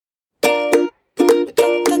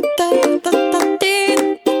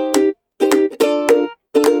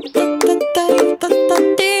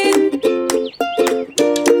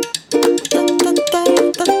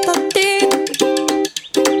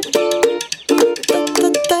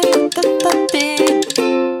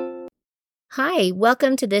Hi,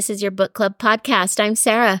 welcome to This Is Your Book Club podcast. I'm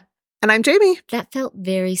Sarah. And I'm Jamie. That felt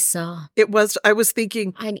very soft. It was. I was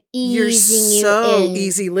thinking, I'm you're easing so you in.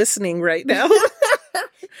 easy listening right now.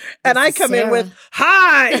 And I come Sarah. in with,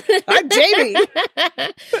 hi, I'm Jamie.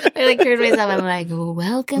 I heard myself. I'm like,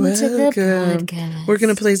 welcome to the podcast. We're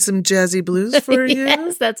going to play some jazzy blues for you.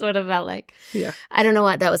 Yes, that's what it felt like. Yeah. I don't know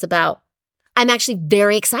what that was about. I'm actually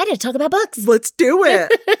very excited to talk about books. Let's do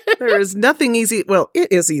it. There is nothing easy. Well,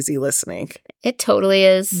 it is easy listening. It totally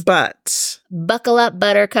is. But Buckle up,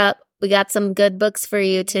 Buttercup. We got some good books for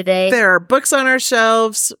you today. there are books on our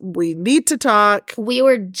shelves. We need to talk. We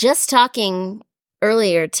were just talking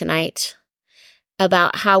earlier tonight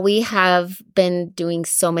about how we have been doing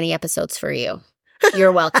so many episodes for you.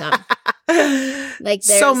 You're welcome. Like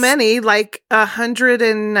so there's- many, like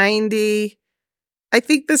 190. I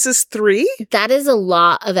think this is 3. That is a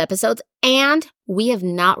lot of episodes, and we have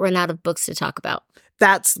not run out of books to talk about.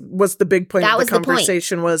 That was the big point That of was the the point.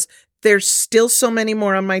 conversation was there's still so many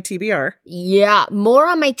more on my TBR. Yeah, more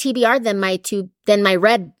on my TBR than my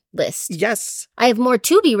read list. Yes. I have more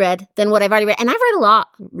to be read than what I've already read, and I've read a lot,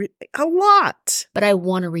 A lot. but I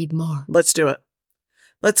want to read more. Let's do it.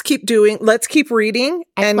 Let's keep reading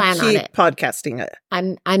I and plan on keep it. podcasting it,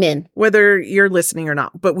 I'm in. whether you're listening or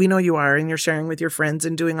not. But we know you are, and you're sharing with your friends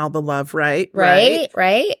and doing all the love, right? Right?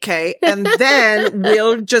 Okay. And then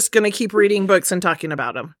we're just going to keep reading books and talking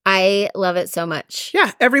about them. I love it so much.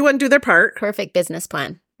 Yeah. Everyone do their part. Perfect business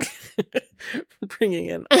plan. Bringing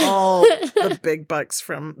in all the big bucks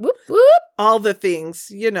from Whoop, whoop. all the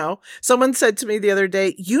things, Someone said to me the other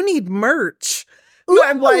day, you need merch. Ooh,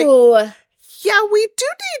 I'm like, Ooh, yeah, we do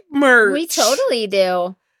need merch. we totally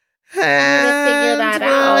do. And, figure that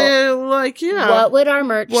yeah. What would our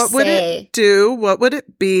merch What would say? it do? What would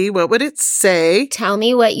it be? What would it say? Tell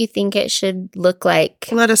me what you think it should look like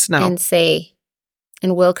Let us know. and say,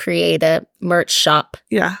 and we'll create a merch shop.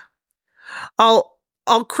 Yeah. I'll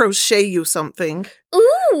crochet you something.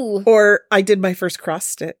 Ooh, Or I did my first cross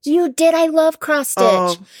stitch. you did. I love cross stitch.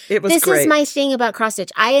 Oh, it was This great. is my thing about cross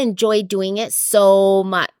stitch. I enjoy doing it so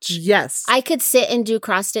much. Yes. I could sit and do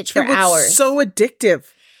cross stitch for it was hours. so addictive.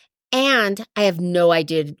 And I have no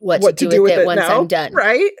idea what to do with it once now, I'm done.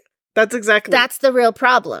 Right? That's exactly. That's the real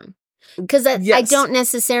problem. Because I Yes. don't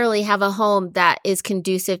necessarily have a home that is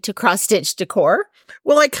conducive to cross stitch decor.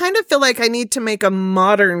 Well, I kind of feel like I need to make a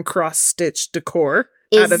modern cross stitch decor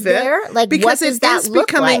out Is of there? it. Like, what Because does it that is look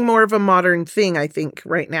becoming like? more of a modern thing, I think,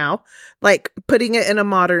 right now. Like putting it in a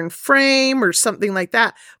modern frame or something like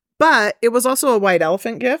that. But it was also a white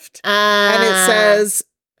elephant gift. And it says,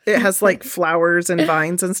 it has like flowers and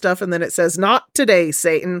vines and stuff. And then it says, not today,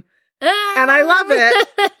 Satan. And I love it.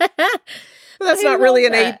 That's I not really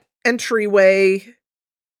love an that. entryway.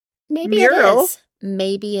 Maybe mural. it is.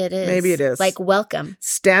 Maybe it is. Maybe it is. Like, welcome.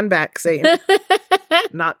 Stand back, Satan.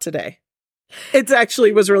 Not today. It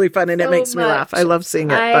actually was really fun and it So makes me laugh. much. I love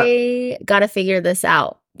seeing it. I got to figure this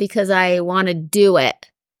out because I want to do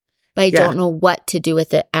it, but I Yeah. don't know what to do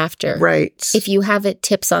with it after. Right. If you have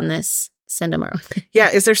tips on this, send them our way.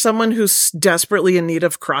 Yeah. Is there someone who's desperately in need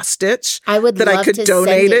of cross stitch? I would That I love could to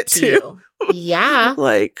donate send it to to. you. Yeah.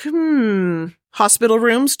 Like, hospital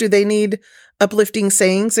rooms, do they need uplifting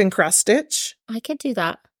sayings in cross stitch? I could do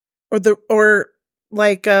that. Or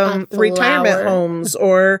like retirement flower. homes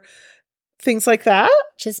or things like that?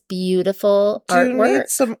 Just beautiful Do you need artwork.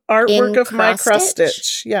 some artwork in of my cross cross-stitch?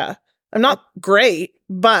 stitch? Yeah. I'm not great,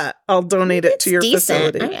 but I'll donate it It's to your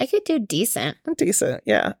decent. facility. I could do decent. Decent,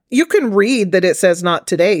 yeah. You can read that it says not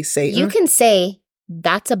today, Satan. You can say,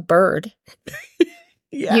 that's a bird.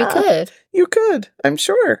 Yeah. You could. You could, I'm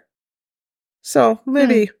sure. So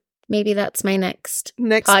maybe Maybe that's my next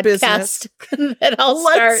next podcast business. that I'll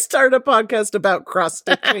start. Let's start a podcast about cross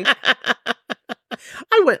stitching.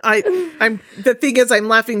 I'm the thing is I'm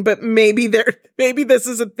laughing, but maybe this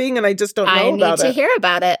is a thing and I just don't know I need about to it. hear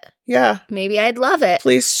about it. Yeah. Maybe I'd love it.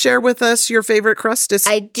 Please share with us your favorite cross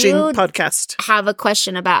stitching I do podcast. have a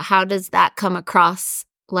question about how does that come across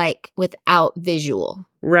like without visual?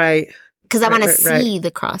 Right. Because I Right, want to right, see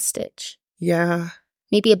the cross stitch. Yeah.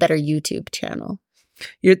 Maybe a better YouTube channel.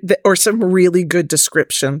 Or some really good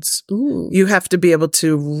descriptions. Ooh. You have to be able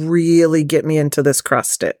to really get me into this cross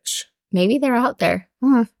stitch. Maybe they're out there.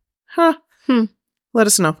 Huh. Hmm. Let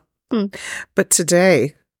us know. Hmm. But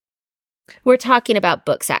today, We're talking about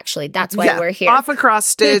books, actually. That's why we're here. Off of cross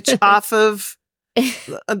stitch, off of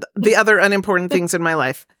the other unimportant things in my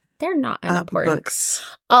life. They're not unimportant. Books.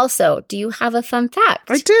 Also, do you have a fun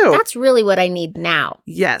fact? I do. That's really what I need now.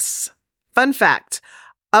 Yes. Fun fact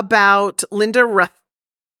about Linda Rutledge,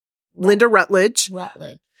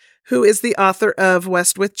 who is the author of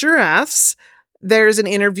West with Giraffes. There's an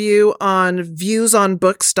interview on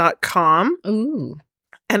viewsonbooks.com. Ooh.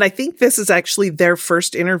 And I think this is actually their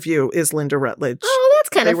first interview is Linda Rutledge. Oh, that's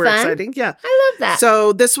kind of fun. Exciting. Yeah. I love that.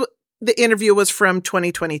 So the interview was from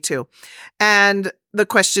 2022. And the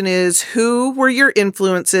question is, who were your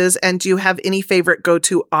influences and do you have any favorite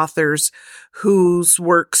go-to authors whose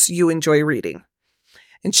works you enjoy reading?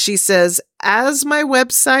 And she says, as my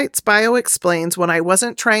website's bio explains, when I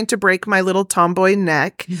wasn't trying to break my little tomboy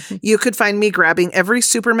neck, you could find me grabbing every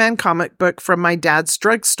Superman comic book from my dad's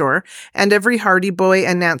drugstore and every Hardy Boy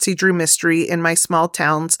and Nancy Drew mystery in my small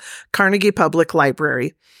town's Carnegie Public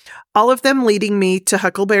Library. All of them leading me to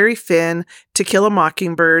Huckleberry Finn, To Kill a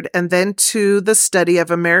Mockingbird, and then to the study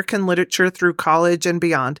of American literature through college and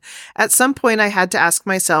beyond. At some point, I had to ask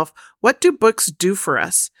myself, what do books do for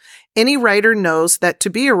us? Any writer knows that to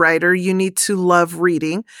be a writer, you need to love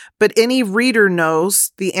reading, but any reader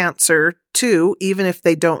knows the answer too, even if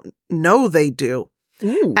they don't know they do.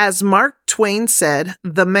 Ooh. As Mark Twain said,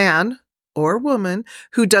 the man or woman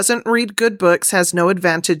who doesn't read good books has no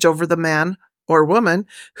advantage over the man or woman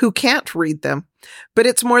who can't read them. But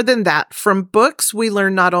it's more than that. From books, we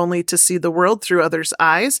learn not only to see the world through others'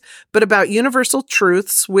 eyes, but about universal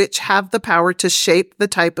truths which have the power to shape the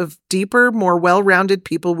type of deeper, more well-rounded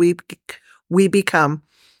people we become.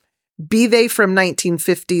 Be they from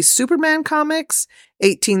 1950s Superman comics,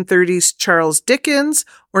 1830s Charles Dickens,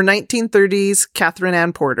 or 1930s Catherine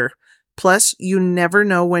Ann Porter. Plus, you never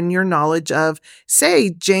know when your knowledge of, say,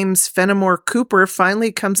 James Fenimore Cooper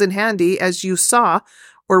finally comes in handy, as you saw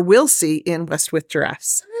or will see in West with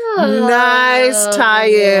Giraffes. Oh, nice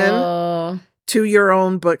tie-in to your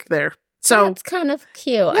own book there. So that's kind of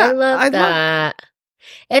cute. Yeah, I love that.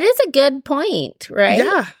 It is a good point, right?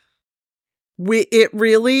 Yeah. It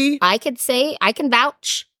really... I can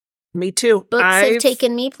vouch. Me too. Books have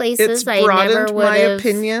taken me places I never would have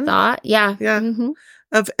opinion. thought. Yeah. Yeah. Mm-hmm.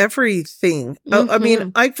 Of everything. I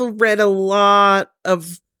mean, I've read a lot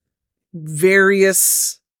of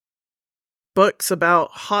various books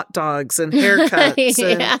about hot dogs and haircuts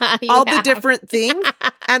and all the different things.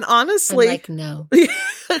 And honestly, I'm like, no,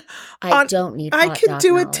 I don't need hot I could do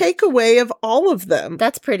knowledge. a takeaway of all of them.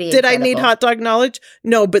 That's pretty Did incredible. I need hot dog knowledge?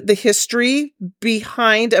 No, but the history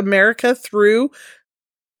behind America through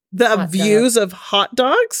the Hot views of hot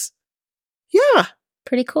dogs? Yeah.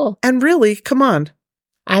 Pretty cool. And really, come on.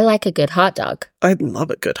 I like a good hot dog. I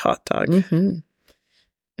love a good hot dog. Mm-hmm.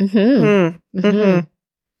 Mm-hmm. Mm-hmm.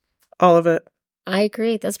 All of it. I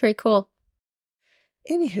agree. That's pretty cool.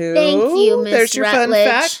 Anywho, Thank you, Miss there's your Rutledge. fun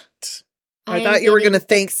fact. I thought you were going to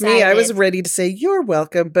thank me. I was ready to say you're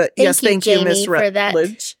welcome, but thank you, Miss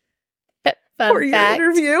Rutledge, for your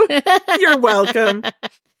interview. You're welcome.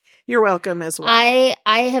 You're welcome as well. I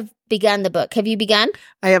have begun the book. Have you begun?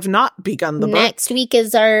 I have not begun the book. Next week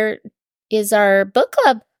is our book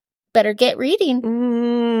club. Better get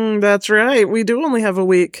reading. That's right. We do only have a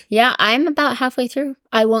week. Yeah, I'm about halfway through.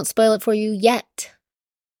 I won't spoil it for you yet.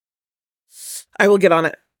 I will get on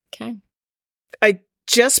it. Okay. I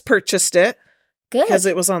just purchased it. Good. Because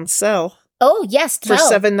it was on sale. Oh, yes. For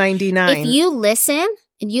 $7.99. If you listen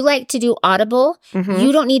and you like to do Audible,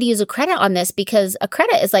 you don't need to use a credit on this because a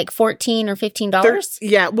credit is like $14 or $15.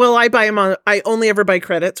 Yeah. Well, I buy them I only ever buy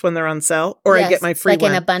credits when they're on sale or I get my free one. Like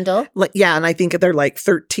in a bundle? Yeah. And I think they're like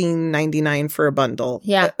 $13.99 for a bundle.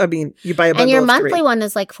 Yeah. I mean, you buy a bundle. And your of monthly 3. one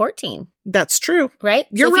is like $14. That's true. Right?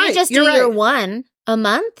 You're so if right. you just do your one a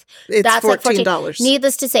month, that's like $14.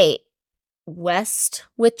 Needless to say, West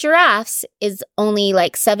with Giraffes is only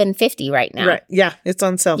like $7.50 right now. Right. Yeah. It's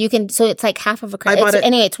on sale. So it's like half of a credit. I bought it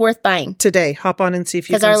anyway, it's worth buying. Today. Hop on and see if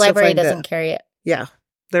you can because our library find doesn't it. carry it. Yeah.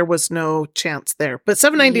 There was no chance there. But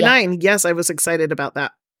 $7.99, yes, I was excited about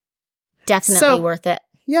that. Definitely worth it.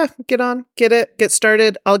 Yeah, get on, get it, get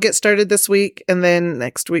started. I'll get started this week, and then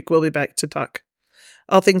next week we'll be back to talk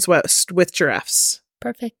all things West with Giraffes.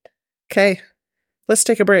 Perfect. Okay, let's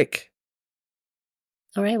take a break.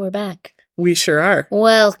 All right, we're back. We sure are.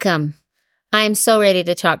 Welcome. I'm so ready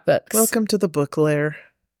to talk books. Welcome to the book lair.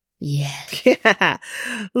 Yeah. Yeah.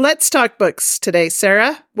 Let's talk books today.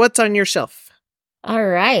 Sarah, what's on your shelf? All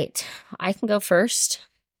right. I can go first.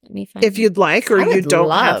 Let me find if you'd like, or you don't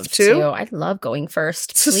have to. I'd love going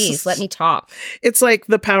first. Please let me talk. It's like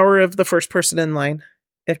the power of the first person in line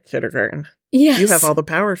at kindergarten. Yes. You have all the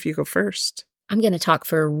power if you go first. I'm going to talk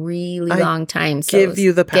for a really long time. So give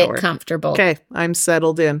you the power. Get comfortable. Okay, I'm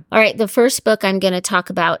settled in. All right, the first book I'm going to talk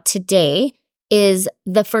about today is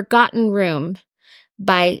The Forgotten Room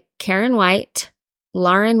by Karen White,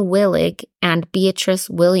 Lauren Willig, and Beatrice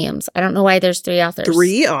Williams. I don't know why there's 3 authors.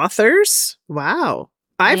 3 authors? Wow.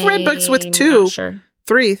 I've read books with 2. Not sure.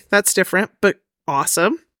 3, that's different, but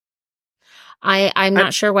awesome. I'm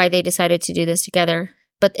not sure why they decided to do this together,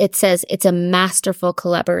 but it says it's a masterful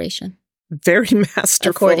collaboration. Very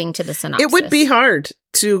masterful. According to the synopsis. It would be hard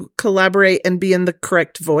to collaborate and be in the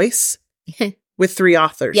correct voice with 3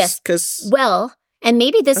 authors. Yes. Well, and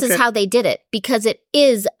maybe this is how they did it, because it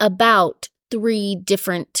is about 3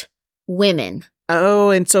 different women.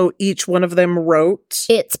 Oh, and so each one of them wrote?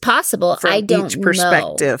 It's possible. From I don't each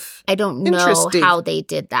perspective. know. I don't know how they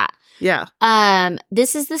did that. Yeah.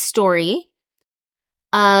 This is the story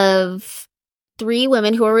of 3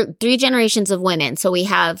 women who are 3 generations of women. So we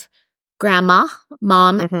have grandma,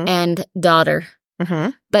 mom, and daughter.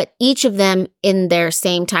 But each of them in their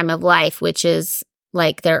same time of life, which is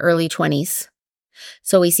like their early 20s.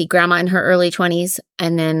 So we see grandma in her early 20s,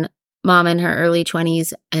 and then mom in her early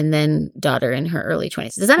 20s, and then daughter in her early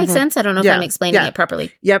 20s. Does that make sense? I don't know if I'm explaining it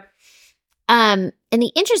properly. Yep. And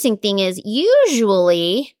the interesting thing is,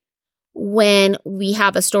 usually when we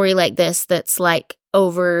have a story like this that's like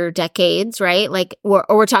over decades, right? Like,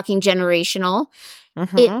 we're talking generational,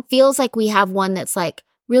 it feels like we have one that's like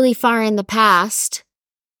really far in the past,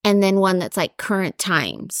 and then one that's like current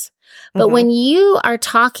times. But when you are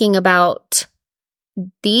talking about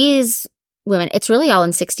these women, it's really all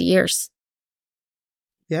in 60 years.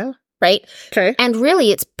 Yeah. Right? Okay. And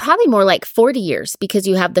really, it's probably more like 40 years, because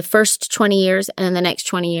you have the first 20 years and then the next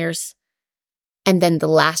 20 years and then the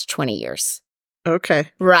last 20 years. Okay.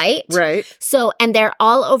 Right? Right. So, and they're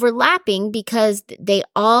all overlapping because they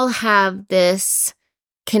all have this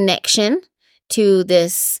connection to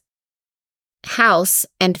this house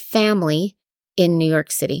and family in New York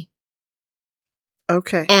City.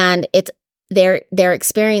 Okay. And it's their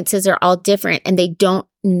experiences are all different, and they don't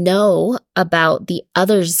know about the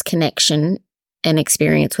other's connection and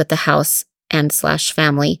experience with the house and /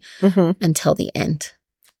 family until the end.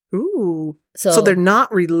 Ooh. So they're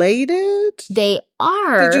not related? They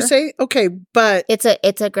are. Did you say? Okay, but it's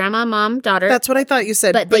a grandma, mom, daughter. That's what I thought you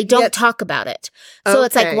said. But they don't talk about it. So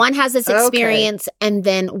it's like one has this experience and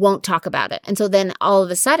then won't talk about it. And so then all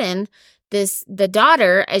of a sudden, the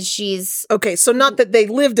daughter, as she's... Okay, so not that they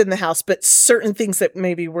lived in the house, but certain things that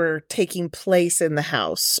maybe were taking place in the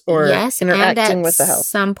house or interacting with the house. At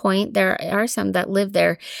some point, there are some that live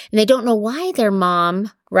there, and they don't know why their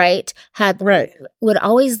mom, would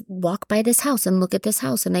always walk by this house and look at this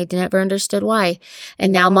house, and they never understood why.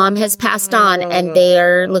 And now mom has passed on, and they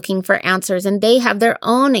are looking for answers, and they have their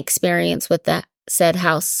own experience with that said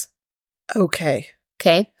house. Okay.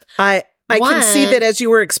 I One, can see that as you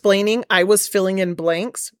were explaining, I was filling in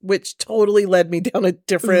blanks, which totally led me down a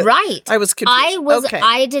different... Right. I was confused.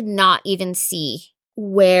 I did not even see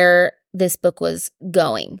where this book was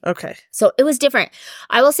going. Okay. So it was different.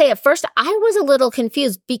 I will say at first I was a little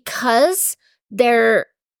confused because their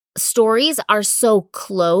stories are so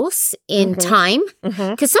close in time.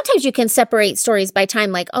 Because sometimes you can separate stories by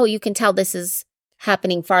time, like, oh, you can tell this is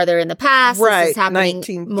happening farther in the past. Right. This is happening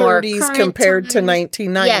 1930s compared to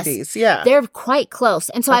 1990s. Yes, yeah. They're quite close.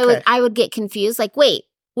 And so I would get confused, like, wait,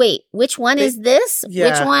 which one is this?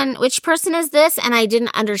 Yeah. Which person is this? And I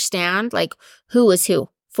didn't understand, like, who was who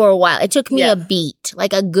for a while. It took me a beat,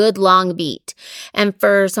 like a good long beat. And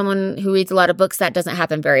for someone who reads a lot of books, that doesn't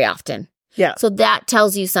happen very often. Yeah. So that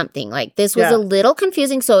tells you something. Like, this was a little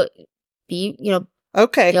confusing. So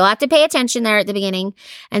okay. You'll have to pay attention there at the beginning,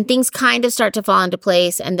 and things kind of start to fall into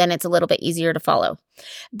place, and then it's a little bit easier to follow.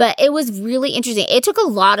 But it was really interesting. It took a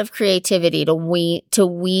lot of creativity to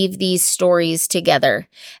weave these stories together,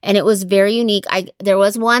 and it was very unique. There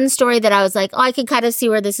was one story that I was like, oh, I can kind of see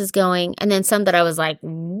where this is going, and then some that I was like,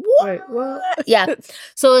 what? Wait, what? Yeah.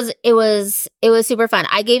 So it was super fun.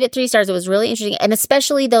 I gave it 3 stars. It was really interesting, and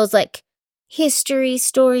especially those like history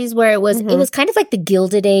stories where it was kind of like the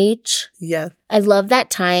Gilded Age. Yeah. I love that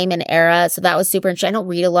time and era. So that was super interesting. I don't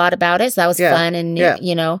read a lot about it. So that was fun and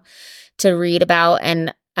new, to read about.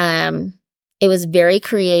 And it was very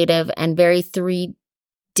creative and very 3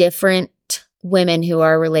 different women who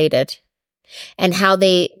are related, and how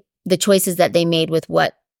the choices that they made with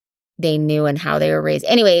what they knew and how they were raised.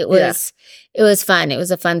 Anyway, it was fun. It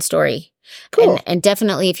was a fun story. Cool. And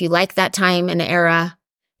definitely if you like that time and era,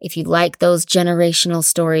 if you like those generational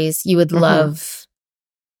stories, you would love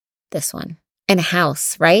this one. And a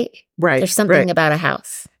house, right? Right. There's something about a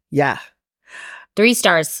house. Yeah. 3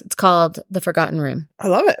 stars. It's called The Forgotten Room. I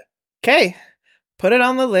love it. Okay. Put it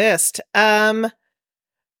on the list. My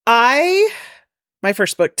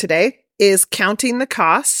first book today is Counting the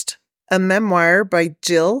Cost, a memoir by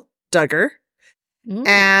Jill Duggar.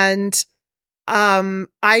 And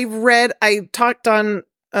I talked on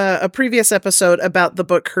a previous episode about the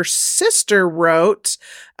book her sister wrote,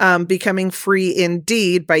 Becoming Free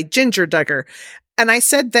Indeed by Ginger Duggar. And I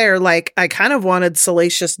said there, like, I kind of wanted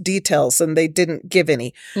salacious details and they didn't give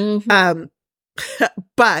any.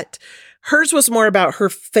 But hers was more about her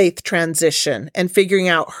faith transition and figuring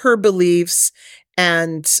out her beliefs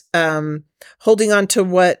and holding on to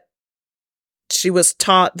what she was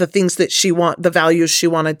taught, the things that the values she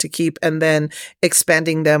wanted to keep, and then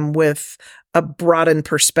expanding them with a broadened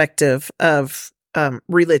perspective of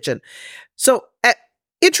religion. So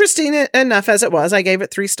interesting enough as it was, I gave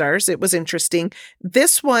it 3 stars. It was interesting.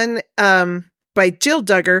 This one by Jill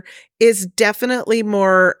Duggar is definitely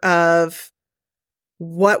more of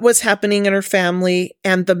what was happening in her family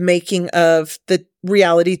and the making of the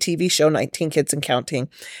reality TV show 19 Kids and Counting,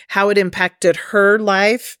 how it impacted her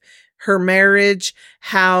life, her marriage,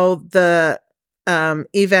 how the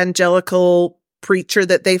evangelical preacher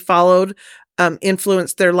that they followed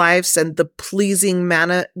influenced their lives, and the pleasingness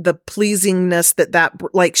that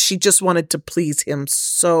like she just wanted to please him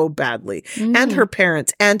so badly, and her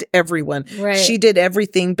parents and everyone. Right. She did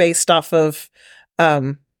everything based off of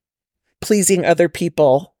pleasing other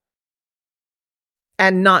people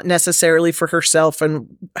and not necessarily for herself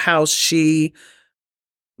and how she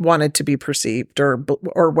wanted to be perceived or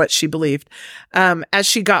what she believed. As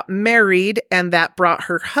she got married, and that brought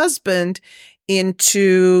her husband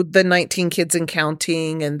into the 19 Kids and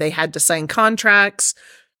Counting, and they had to sign contracts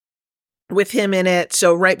with him in it.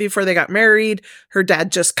 So right before they got married, her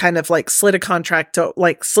dad just kind of like slid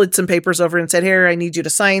some papers over and said, "Here, I need you to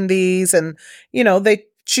sign these." And,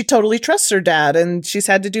 she totally trusts her dad, and she's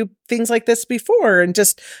had to do things like this before, and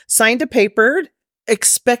just signed a paper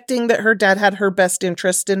expecting that her dad had her best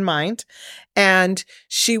interest in mind. And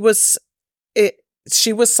she was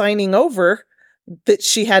signing over that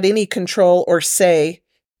she had any control or say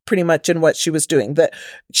pretty much in what she was doing, that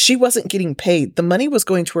she wasn't getting paid. The money was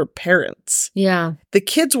going to her parents. Yeah. The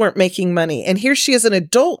kids weren't making money. And here she is, an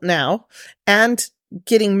adult now and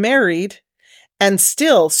getting married. And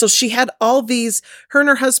still, so she had all these, her and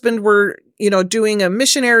her husband were, doing a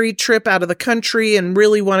missionary trip out of the country and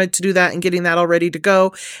really wanted to do that and getting that all ready to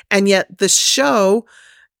go. And yet the show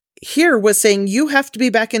here was saying, you have to be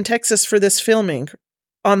back in Texas for this filming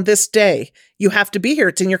on this day. You have to be here.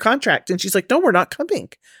 It's in your contract. And she's like, no, we're not coming.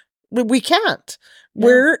 We can't. Yeah.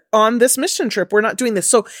 We're on this mission trip. We're not doing this.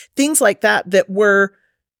 So things like that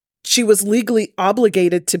she was legally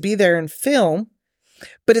obligated to be there and film,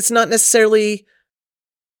 but it's not necessarily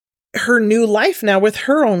her new life now with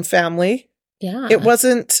her own family. Yeah. It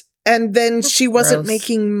wasn't, and then she wasn't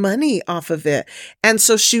making money off of it. And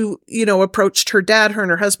so she, approached her dad, her and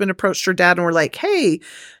her husband approached her dad and were like, "Hey,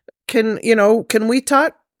 can we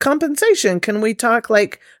talk compensation? Can we talk,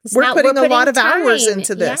 like, we're putting a lot of hours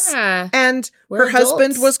into this." Yeah. And her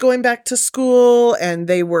husband was going back to school, and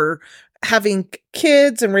they were having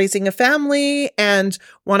kids and raising a family and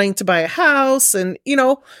wanting to buy a house, and,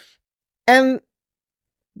 and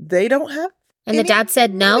they don't have. And the dad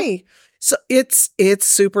said no. So it's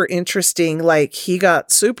super interesting. Like, he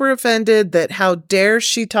got super offended that how dare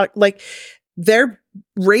she talk, like, their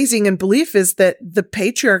raising and belief is that the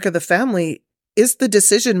patriarch of the family is the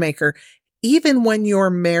decision maker. Even when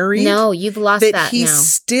you're married. No, you've lost that he's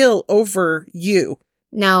still over you.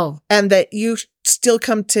 No. And that you still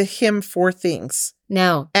come to him for things.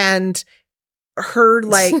 No. And her,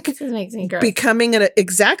 like, this makes me gross. becoming an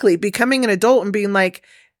adult and being like,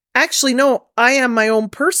 actually, no, I am my own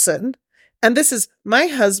person. And this is my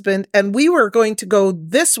husband. And we were going to go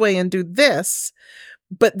this way and do this.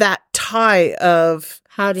 But that tie of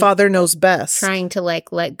father knows best. Trying to,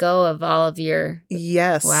 like, let go of all of your.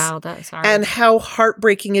 Yes. Wow, that's hard. And how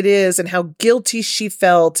heartbreaking it is, and how guilty she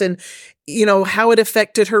felt, and, how it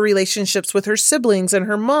affected her relationships with her siblings and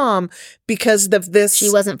her mom because of this. She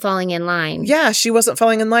wasn't falling in line. Yeah, she wasn't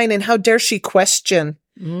falling in line. And how dare she question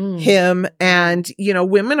him? And,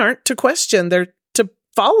 women aren't to question, they're to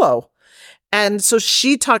follow. And so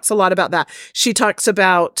she talks a lot about that. She talks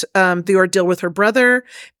about the ordeal with her brother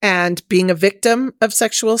and being a victim of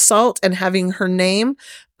sexual assault and having her name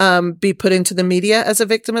be put into the media as a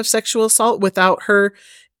victim of sexual assault without her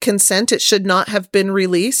consent. It should not have been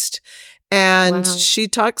released. And she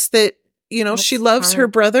talks that, that's she loves her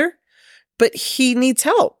brother, but he needs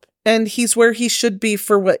help. And he's where he should be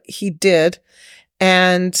for what he did,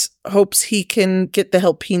 and hopes he can get the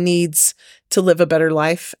help he needs to live a better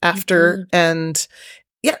life after. Mm-hmm. And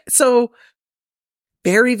yeah, so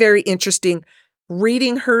very, very interesting.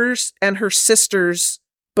 Reading hers and her sister's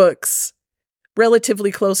books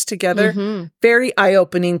relatively close together, very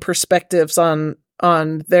eye-opening perspectives on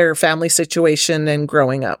their family situation and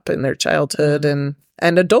growing up in their childhood and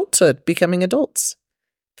adulthood, becoming adults.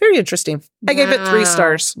 Very interesting. I gave it 3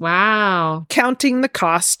 stars. Wow. Counting the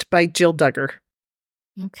Cost by Jill Duggar.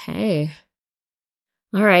 Okay.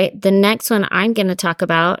 All right. The next one I'm going to talk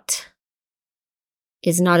about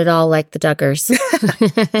is not at all like the Duggars.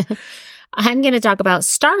 I'm going to talk about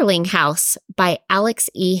Starling House by Alex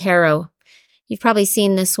E. Harrow. You've probably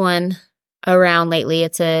seen this one around lately.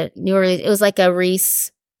 It's a newer, it was like a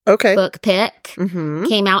Reese book pick.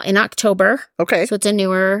 Came out in October. Okay. So it's a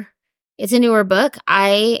newer book.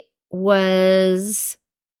 I was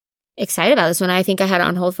excited about this one. I think I had it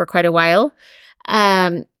on hold for quite a while.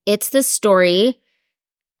 It's the story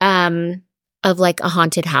of like a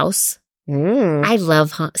haunted house. I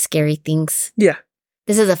love scary things. Yeah.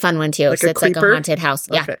 This is a fun one too. Like so a it's creeper? like a haunted house.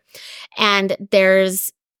 Yeah. Okay. And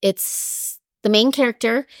the main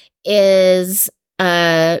character is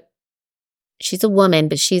she's a woman,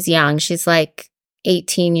 but she's young. She's like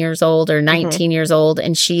 18 years old or 19 years old.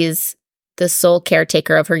 And she's the sole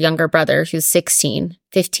caretaker of her younger brother, who's 15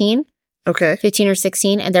 or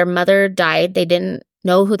 16. And their mother died. They didn't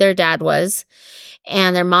know who their dad was.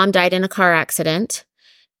 And their mom died in a car accident.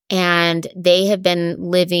 And they have been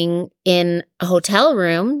living in a hotel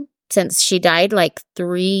room since she died like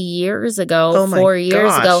 3 years ago, 4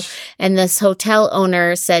 years ago. And this hotel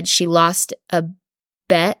owner said she lost a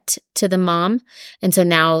bet to the mom. And so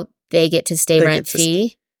now they get to stay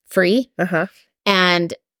free.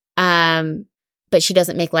 And, but she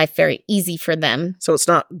doesn't make life very easy for them. So it's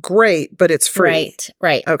not great, but it's free.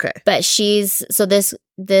 Right. Okay. But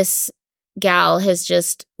this gal has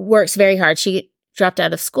just works very hard. She dropped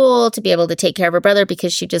out of school to be able to take care of her brother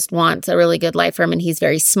because she just wants a really good life for him, and he's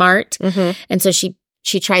very smart. And so she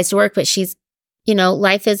tries to work, but she's,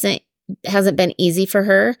 life hasn't been easy for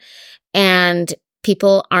her, and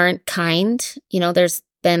people aren't kind. There's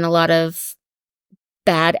been a lot of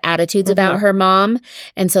bad attitudes about her mom,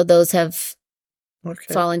 and so those have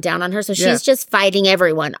fallen down on her. So she's just fighting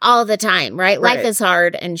everyone all the time, right? Life is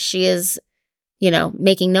hard, and she is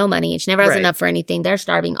making no money. She never has enough for anything. They're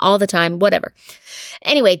starving all the time, whatever.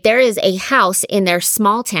 Anyway, there is a house in their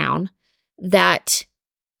small town that,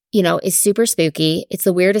 is super spooky. It's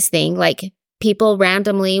the weirdest thing. Like, people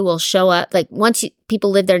randomly will show up. Like, once people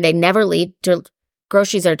live there, they never leave.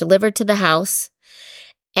 Groceries are delivered to the house.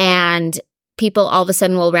 And people all of a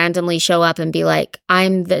sudden will randomly show up and be like,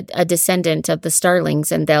 I'm a descendant of the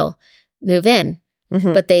Starlings, and they'll move in.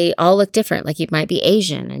 But they all look different. Like, you might be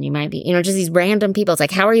Asian, and you might be, just these random people. It's like,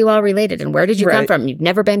 how are you all related? And where did you come from? You've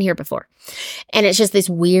never been here before. And it's just this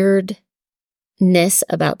weirdness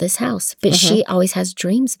about this house. But she always has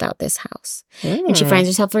dreams about this house. And she finds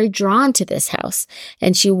herself very drawn to this house.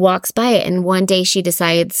 And she walks by it. And one day she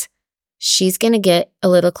decides she's going to get a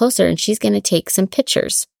little closer, and she's going to take some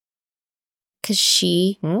pictures because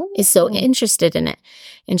she is so interested in it.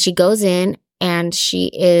 And she goes in, and she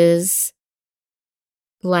is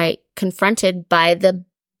like confronted by the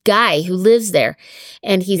guy who lives there.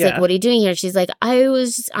 And he's like, what are you doing here? She's like,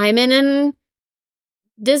 I'm in a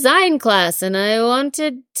design class, and I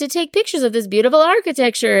wanted to take pictures of this beautiful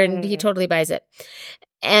architecture. And he totally buys it.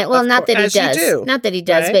 And not that he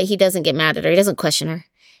does, but he doesn't get mad at her. He doesn't question her.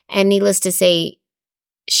 And needless to say,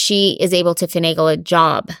 she is able to finagle a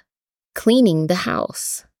job cleaning the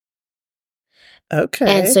house.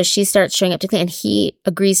 Okay. And so she starts showing up to clean, and he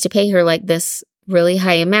agrees to pay her like this really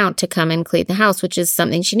high amount to come and clean the house, which is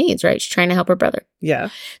something she needs, right? She's trying to help her brother. Yeah.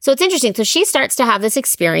 So it's interesting. So she starts to have this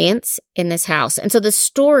experience in this house. And so the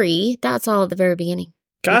story, that's all at the very beginning.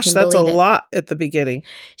 Gosh, that's a lot at the beginning.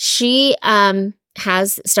 She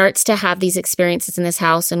starts to have these experiences in this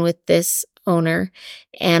house and with this owner,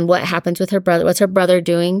 and what happens with her brother. What's her brother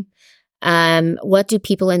doing? What do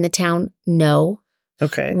people in the town know?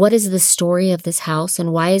 Okay. What is the story of this house,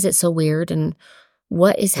 and why is it so weird, and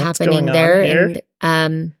what is happening there?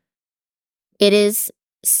 And it is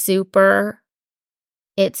super.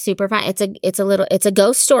 It's super fun. It's a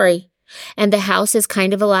ghost story, and the house is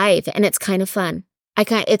kind of alive, and it's kind of fun.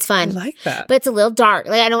 It's fun. I like that, but it's a little dark.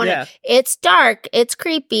 Like, I don't want to. It's dark. It's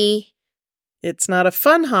creepy. It's not a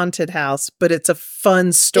fun haunted house, but it's a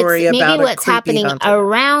fun story about maybe what's happening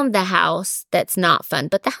around the house that's not fun,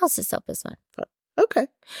 but the house itself is fun. Okay.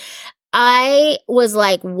 I was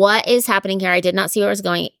like, what is happening here? I did not see where it was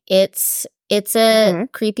going. It's a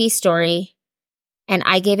creepy story, and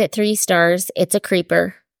I gave it 3 stars. It's a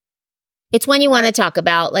creeper. It's one you want to talk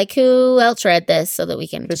about. Like, who else read this so that we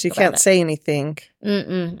can? Because you can't say anything. I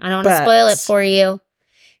don't want to spoil it for you.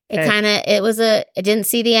 I didn't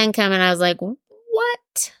see the end coming. I was like,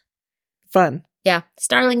 what? Fun. Yeah.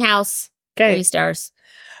 Starling House. Okay. 3 stars.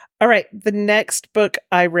 All right. The next book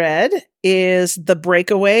I read is The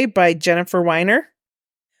Breakaway by Jennifer Weiner.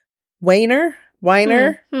 Weiner?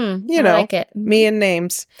 You know, like it. Me and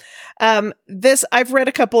names. I've read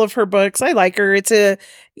a couple of her books. I like her. It's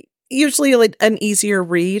usually an easier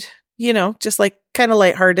read, you know, just like kind of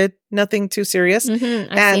lighthearted, nothing too serious.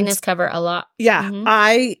 Mm-hmm. I've seen this cover a lot. Yeah,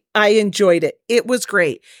 I enjoyed it. It was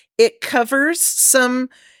great. It covers some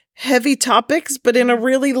heavy topics, but in a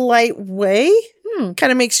really light way.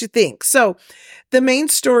 Kind of makes you think. So the main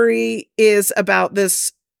story is about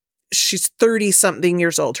this. She's 30-something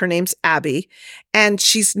years old. Her name's Abby, and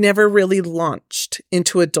she's never really launched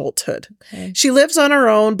into adulthood. Okay. She lives on her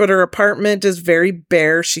own, but her apartment is very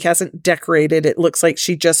bare. She hasn't decorated. It looks like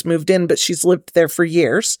she just moved in, but she's lived there for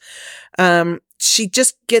years. She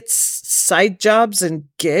just gets side jobs and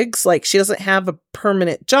gigs. Like, she doesn't have a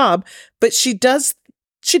permanent job, but she does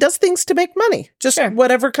things to make money. Just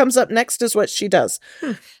whatever comes up next is what she does.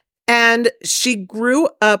 And she grew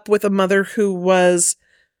up with a mother who was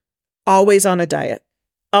always on a diet.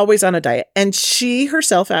 And she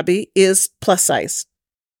herself, Abby, is plus size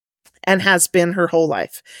and has been her whole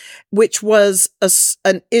life, which was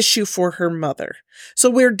an issue for her mother. So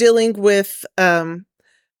we're dealing with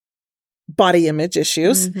body image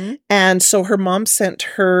issues. Mm-hmm. And so her mom sent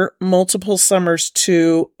her multiple summers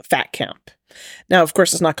to fat camp. Now, of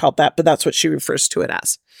course, it's not called that, but that's what she refers to it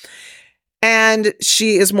as. And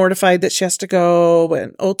she is mortified that she has to go.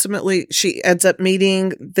 And ultimately, she ends up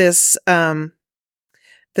meeting this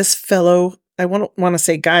fellow. I want to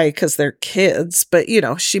say guy because they're kids, but, you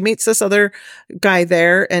know, she meets this other guy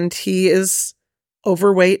there, and he is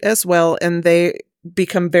overweight as well. And they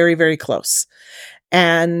become very, very close.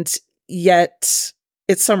 And yet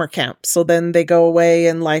it's summer camp. So then they go away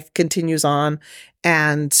and life continues on.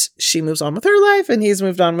 And she moves on with her life, and he's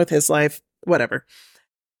moved on with his life, whatever.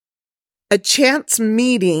 A chance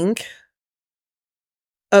meeting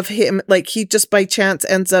of him, like he just by chance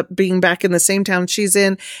ends up being back in the same town she's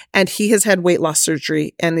in, and he has had weight loss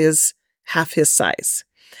surgery and is half his size.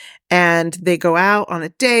 And they go out on a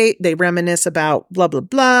date, they reminisce about blah, blah,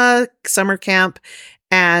 blah, summer camp,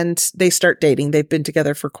 and they start dating. They've been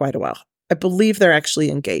together for quite a while. I believe they're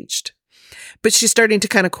actually engaged. But she's starting to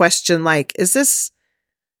kind of question, like, does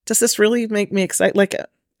this really make me excited? Like,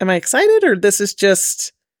 am I excited, or this is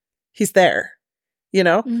just, he's there, you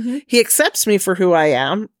know? Mm-hmm. He accepts me for who I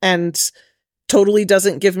am and totally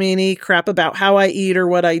doesn't give me any crap about how I eat or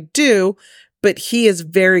what I do, but he is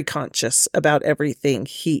very conscious about everything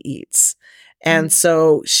he eats. And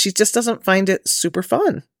so she just doesn't find it super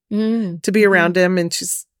fun to be around him. And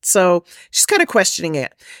she's kind of questioning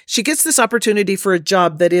it. She gets this opportunity for a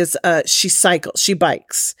job that is, she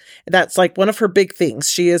bikes. That's like one of her big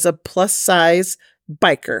things. She is a plus size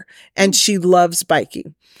biker and she loves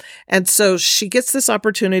biking. And so she gets this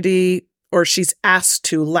opportunity, or she's asked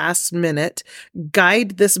to last minute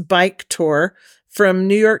guide this bike tour from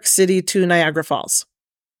New York City to Niagara Falls.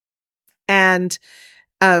 And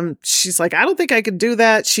she's like, I don't think I could do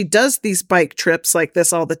that. She does these bike trips like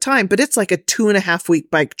this all the time, but it's like a 2.5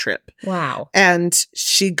 week bike trip. Wow. And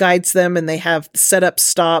she guides them, and they have set up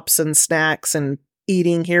stops and snacks and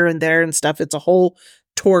eating here and there and stuff. It's a whole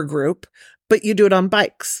tour group, but you do it on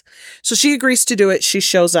bikes. So she agrees to do it. She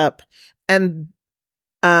shows up, and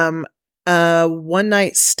a one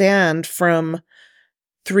night stand from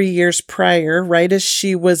 3 years prior, right as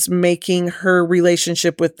she was making her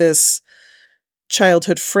relationship with this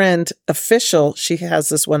childhood friend official, she has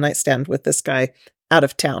this one night stand with this guy out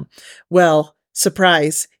of town. Well,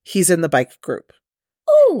 surprise, he's in the bike group.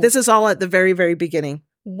 Ooh. This is all at the very, very beginning.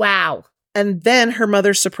 Wow. And then her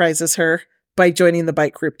mother surprises her by joining the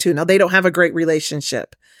bike group too. Now, they don't have a great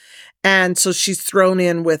relationship. And so she's thrown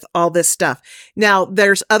in with all this stuff. Now,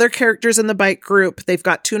 there's other characters in the bike group. They've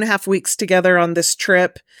got 2.5 weeks together on this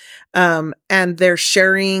trip. And they're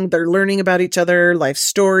learning about each other, life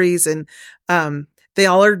stories, and they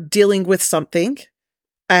all are dealing with something,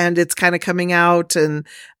 and it's kind of coming out, and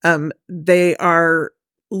they are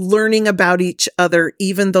learning about each other,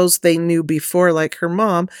 even those they knew before, like her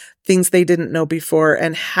mom, things they didn't know before,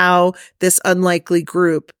 and how this unlikely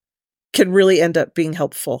group can really end up being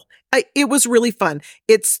helpful. It was really fun.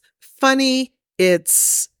 It's funny. It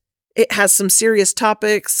has some serious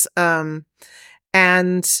topics. And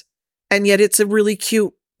yet it's a really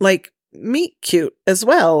cute, like, meet cute as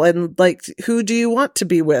well. And like, who do you want to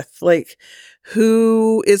be with? Like,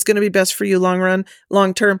 who is going to be best for you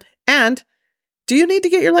long term? And do you need to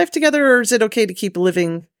get your life together, or is it okay to keep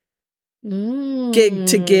living gig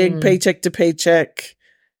to gig, paycheck to paycheck,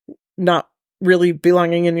 not really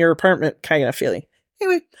belonging in your apartment kind of feeling.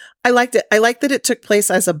 Anyway, I liked it. I liked that it took place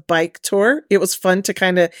as a bike tour. It was fun to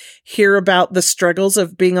kind of hear about the struggles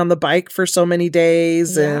of being on the bike for so many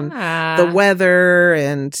days and the weather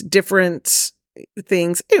and different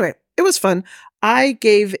things. Anyway, it was fun. I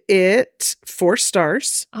gave it 4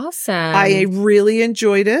 stars. Awesome. I really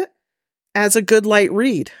enjoyed it as a good light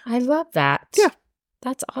read. I love that. Yeah.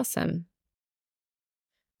 That's awesome.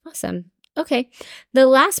 Awesome. Okay. The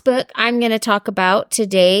last book I'm going to talk about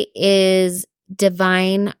today is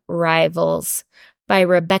Divine Rivals by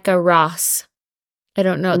Rebecca Ross. I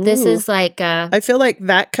don't know. Ooh. This is like I feel like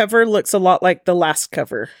that cover looks a lot like the last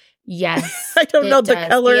cover. Yes. I don't know the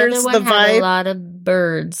colors, the vibe. Had a lot of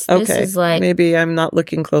birds. Okay. This is like maybe I'm not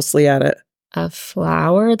looking closely at it. A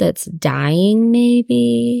flower that's dying,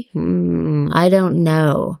 maybe? I don't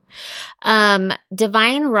know.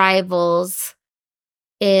 Divine Rivals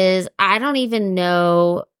is, I don't even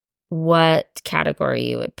know what category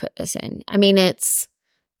you would put this in. I mean, it's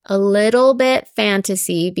a little bit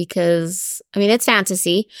fantasy because, I mean, it's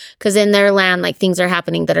fantasy because in their land, like things are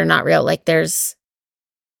happening that are not real. Like there's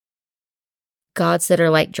gods that are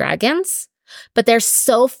like dragons, but they're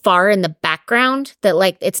so far in the background that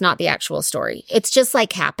like it's not the actual story. It's just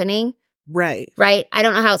like happening. Right. Right. I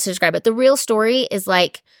don't know how else to describe it. The real story is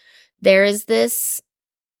like there is this,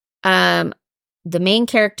 the main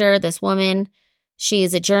character, this woman, she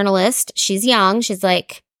is a journalist. She's young. She's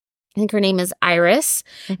like, I think her name is Iris,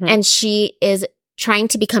 and she is trying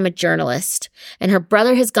to become a journalist. And her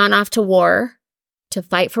brother has gone off to war to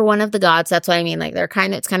fight for one of the gods. That's what I mean. Like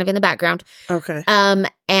it's kind of in the background. Okay.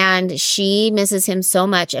 And she misses him so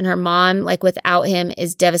much. And her mom, like without him,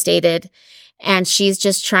 is devastated. And she's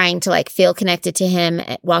just trying to like feel connected to him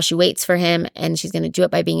while she waits for him. And she's going to do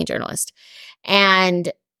it by being a journalist.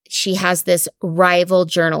 And she has this rival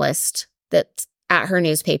journalist that's at her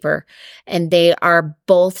newspaper, and they are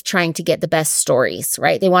both trying to get the best stories,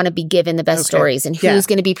 right? They want to be given the best stories and who's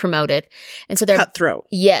going to be promoted. And so they're cutthroat.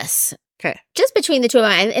 Yes. Okay. Just between the two of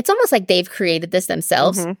them. And it's almost like they've created this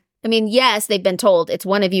themselves. I mean, yes, they've been told it's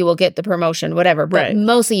one of you will get the promotion, whatever. But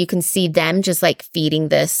mostly you can see them just like feeding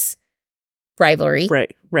this rivalry.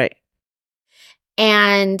 Right.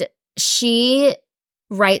 And she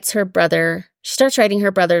writes her brother. She starts writing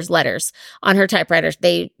her brother's letters on her typewriter.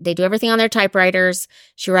 They do everything on their typewriters.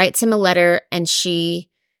 She writes him a letter and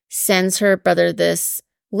she sends her brother this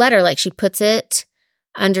letter. Like she puts it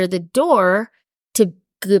under the door to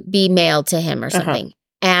be mailed to him or something.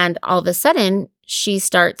 And all of a sudden she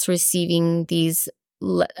starts receiving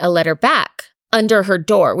a letter back under her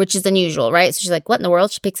door, which is unusual, right? So she's like, what in the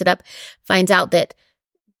world? She picks it up, finds out that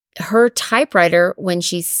her typewriter, when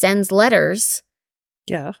she sends letters,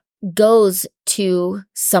 goes to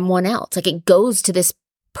someone else. Like it goes to this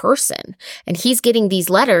person, and he's getting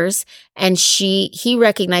these letters, and he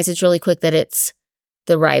recognizes really quick that it's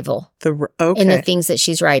the rival in the things that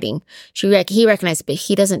she's writing. He recognizes it, but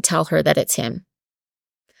he doesn't tell her that it's him.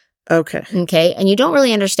 Okay. And you don't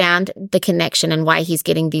really understand the connection and why he's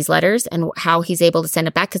getting these letters and how he's able to send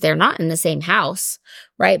it back because they're not in the same house,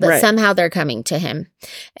 right? But somehow they're coming to him,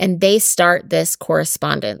 and they start this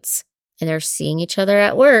correspondence. And they're seeing each other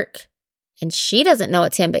at work. And she doesn't know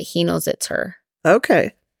it's him, but he knows it's her.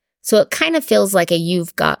 Okay. So it kind of feels like a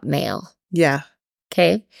You've Got Mail. Yeah.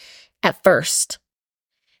 Okay. At first.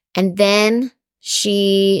 And then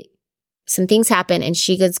some things happen, and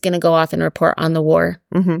she is going to go off and report on the war.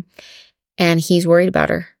 And he's worried about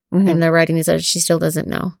her. And they're writing these letters. She still doesn't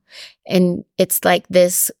know. And it's like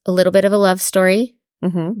a little bit of a love story.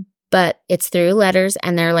 But it's through letters,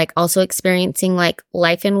 and they're like also experiencing like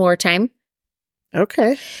life in wartime.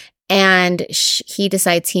 Okay. And he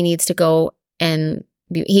decides he needs to go and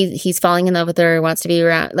he's falling in love with her, wants to be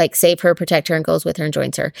around, like save her, protect her, and goes with her and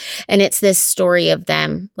joins her. And it's this story of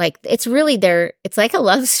them. Like it's really it's like a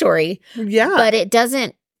love story. Yeah. But it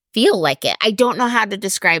doesn't feel like it. I don't know how to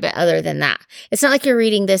describe it other than that. It's not like you're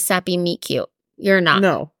reading this sappy meet cute. You're not.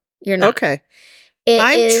 No. You're not. Okay.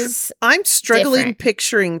 I'm struggling different.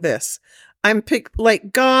 Picturing this. I'm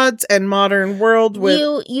like gods and modern world with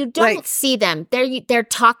you don't see them. They're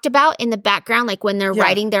talked about in the background, like when they're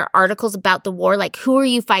writing their articles about the war. Like, who are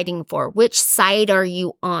you fighting for? Which side are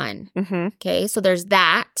you on? Okay, so there's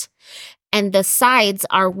that, and the sides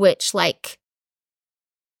are which like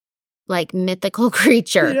mythical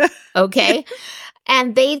creature. Okay,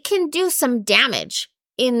 and they can do some damage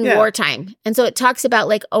in wartime. And so it talks about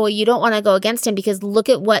like, oh, you don't want to go against him because look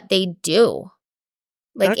at what they do,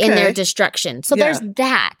 like in their destruction. So there's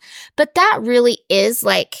that. But that really is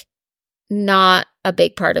like not a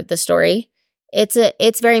big part of the story.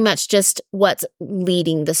 It's very much just what's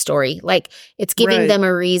leading the story. Like, it's giving them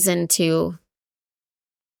a reason to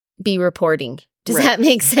be reporting. Does that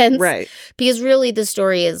make sense? Right. Because really the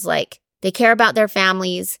story is like, they care about their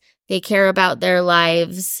families, they care about their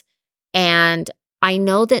lives, and I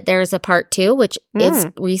know that there's a part 2, which is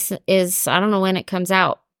recent. I don't know when it comes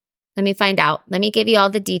out. Let me find out. Let me give you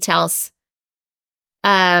all the details.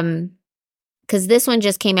 Because this one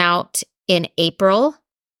just came out in April.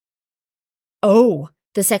 Oh,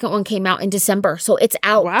 the second one came out in December, so it's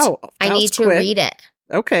out. Wow, I need to read it.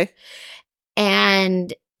 Okay,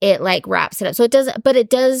 and it like wraps it up. So it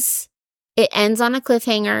does. It ends on a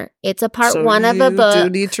cliffhanger. It's a part 1 of a book. You do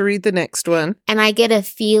need to read the next one. And I get a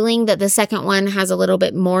feeling that the second one has a little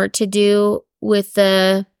bit more to do with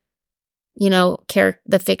the,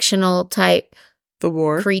 the fictional type. The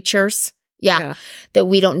war. Creatures. Yeah. That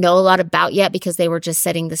we don't know a lot about yet because they were just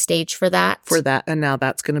setting the stage for that. And now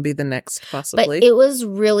that's going to be the next, possibly. But it was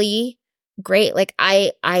really great. Like,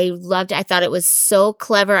 I loved it. I thought it was so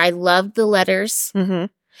clever. I loved the letters. Mm-hmm.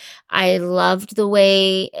 I loved the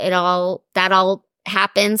way that all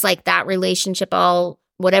happens, like that relationship,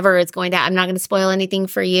 whatever is going to, I'm not going to spoil anything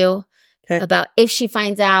for you about if she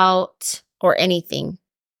finds out or anything.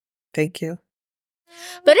 Thank you.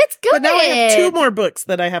 But it's good. But now I have 2 more books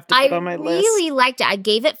that I have to put on my list. I really liked it. I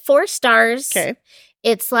gave it 4 stars. Okay.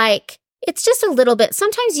 It's like, it's just a little bit,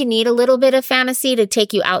 sometimes you need a little bit of fantasy to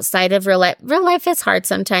take you outside of real life. Real life is hard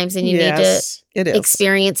sometimes, and you need to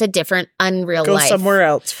experience a different unreal life. Go somewhere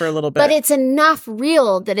else for a little bit. But it's enough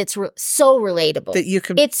real that it's so relatable. That you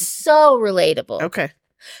can. It's so relatable. Okay.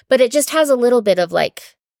 But it just has a little bit of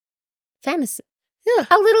like fantasy. Yeah.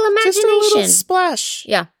 A little imagination. Just a little splash.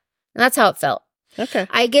 Yeah. And that's how it felt. Okay.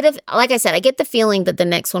 Like I said, I get the feeling that the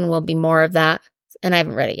next one will be more of that. And I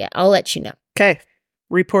haven't read it yet. I'll let you know. Okay.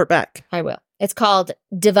 Report back. I will. It's called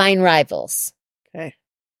Divine Rivals. Okay.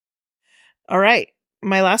 All right.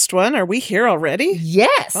 My last one. Are we here already?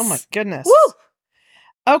 Yes. Oh my goodness.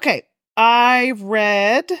 Woo! Okay. I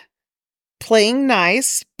read Playing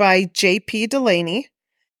Nice by J.P. Delaney.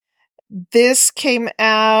 This came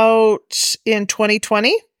out in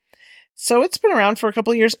 2020. So it's been around for a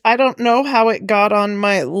couple of years. I don't know how it got on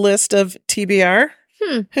my list of TBR.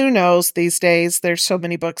 Who knows these days? There's so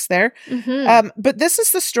many books there. Mm-hmm. But this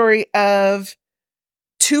is the story of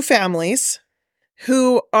 2 families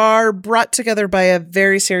who are brought together by a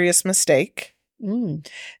very serious mistake.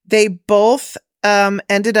 They both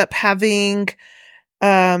ended up having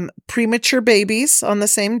premature babies on the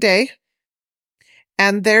same day.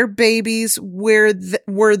 And their babies were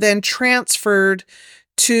then transferred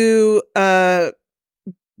to a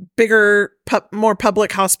bigger, more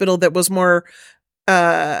public hospital that was more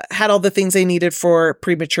had all the things they needed for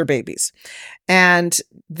premature babies. And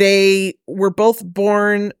they were both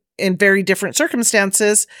born in very different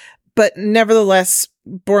circumstances, but nevertheless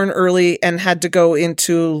born early and had to go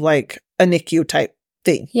into like a NICU type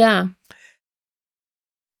thing. Yeah.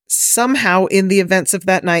 Somehow in the events of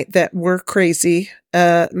that night that were crazy,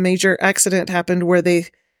 a major accident happened where they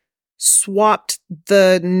swapped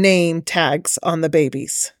the name tags on the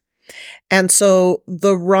babies. And so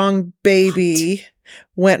the wrong baby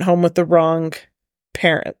went home with the wrong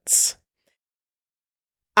parents.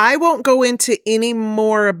 I won't go into any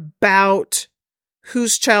more about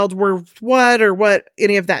whose child were what or what,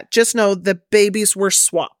 any of that. Just know the babies were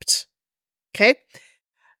swapped. Okay?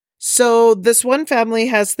 So this one family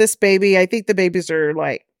has this baby. I think the babies are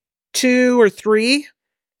like 2 or 3.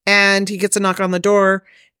 And he gets a knock on the door.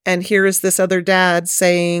 And here is this other dad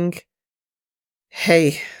saying,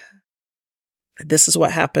 "Hey, this is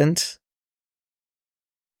what happened.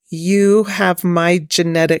 You have my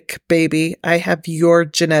genetic baby. I have your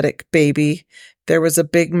genetic baby. There was a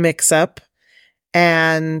big mix-up,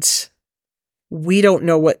 and we don't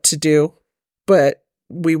know what to do, but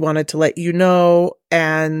we wanted to let you know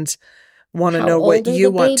and want to know what you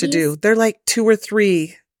want to do." They're like 2 or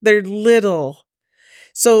 3. They're little.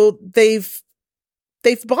 So they've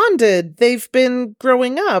bonded. They've been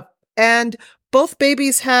growing up, and both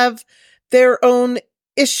babies have their own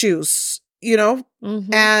issues,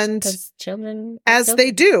 and children, as they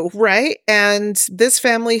do, right? And this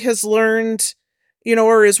family has learned,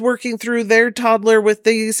 or is working through their toddler with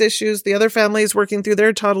these issues. The other family is working through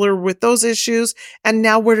their toddler with those issues. And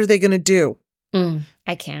now what are they going to do?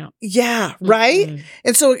 I can't. Yeah, right? Mm-hmm.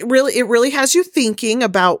 And so it really has you thinking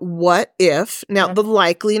about what if. Now, the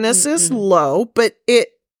likeliness is low, but it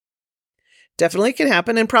definitely can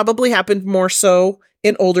happen, and probably happened more so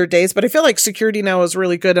in older days. But I feel like security now is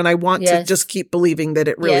really good, and I want to just keep believing that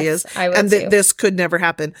it really is. I will and that this could never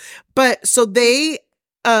happen. But so they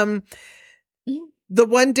The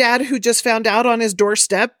one dad who just found out on his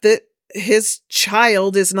doorstep that his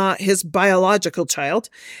child is not his biological child,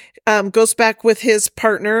 goes back with his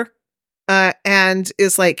partner, and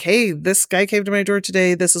is like, hey, this guy came to my door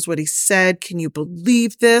today. This is what he said. Can you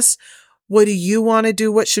believe this? What do you want to do?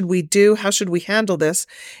 What should we do? How should we handle this?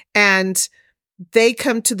 And they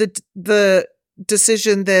come to the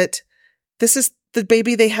decision that this is the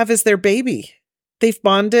baby they have is their baby. They've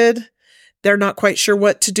bonded. They're not quite sure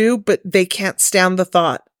what to do, but they can't stand the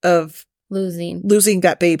thought of losing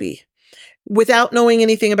that baby without knowing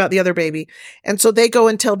anything about the other baby. And so they go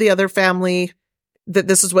and tell the other family that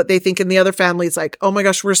this is what they think. And the other family is like, oh my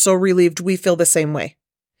gosh, we're so relieved. We feel the same way.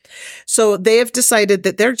 So they have decided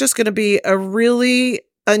that they're just going to be a really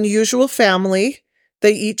unusual family.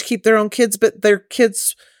 They each keep their own kids, but their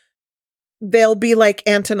kids, they'll be like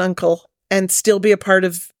aunt and uncle and still be a part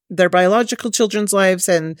of their biological children's lives,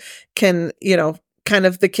 and can, kind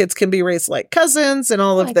of the kids can be raised like cousins and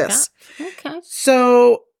all of this. Okay.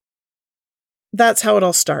 So that's how it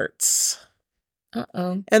all starts.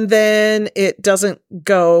 Uh-oh. And then it doesn't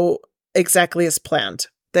go exactly as planned.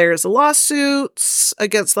 There's lawsuits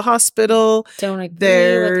against the hospital. Don't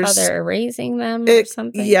agree with how they're raising them or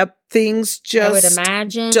something. Yep. Things just I would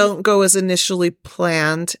imagine don't go as initially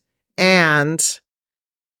planned. And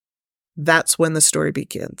that's when the story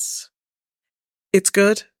begins. It's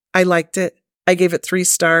good. I liked it. I gave it 3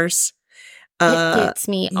 stars. It gets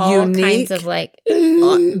me all unique, kinds of like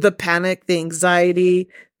the panic, the anxiety,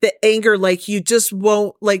 the anger. Like you just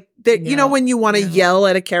won't like that. When you want to yell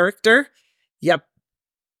at a character. Yep.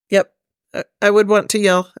 I would want to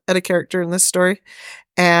yell at a character in this story.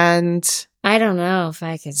 And I don't know if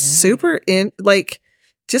I could. Super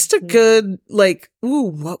just a good, ooh,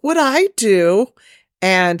 what would I do?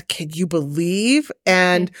 And can you believe?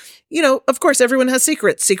 And, of course, everyone has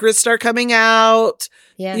secrets. Secrets start coming out.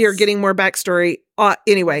 Yes. You're getting more backstory.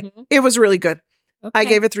 Anyway, It was really good. Okay. I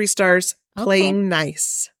gave it 3 stars. Playing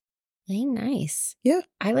nice. Playing nice. Yeah.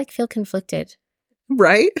 I feel conflicted.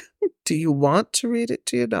 Right? Do you want to read it?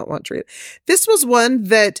 Do you not want to read it? This was one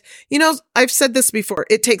that, I've said this before.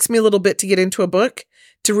 It takes me a little bit to get into a book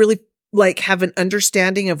to really have an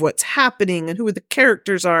understanding of what's happening and who the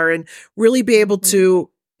characters are and really be able to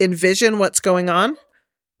envision what's going on.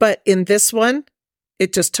 But in this one,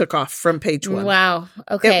 it just took off from page 1. Wow.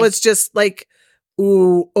 Okay. It was just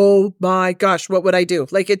ooh, oh my gosh, what would I do?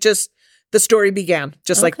 The story began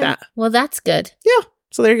just like that. Well, that's good. Yeah.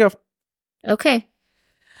 So there you go. Okay.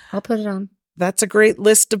 I'll put it on. That's a great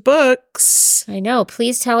list of books. I know.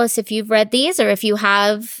 Please tell us if you've read these or if you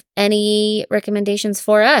have any recommendations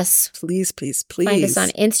for us. Please. Find us on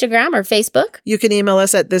Instagram or Facebook. You can email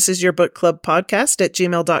us at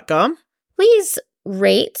thisisyourbookclubpodcast@gmail.com. Please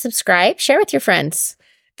rate, subscribe, share with your friends.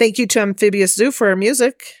 Thank you to Amphibious Zoo for our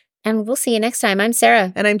music. And we'll see you next time. I'm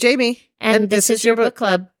Sarah. And I'm Jamie. And this is your book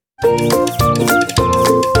club.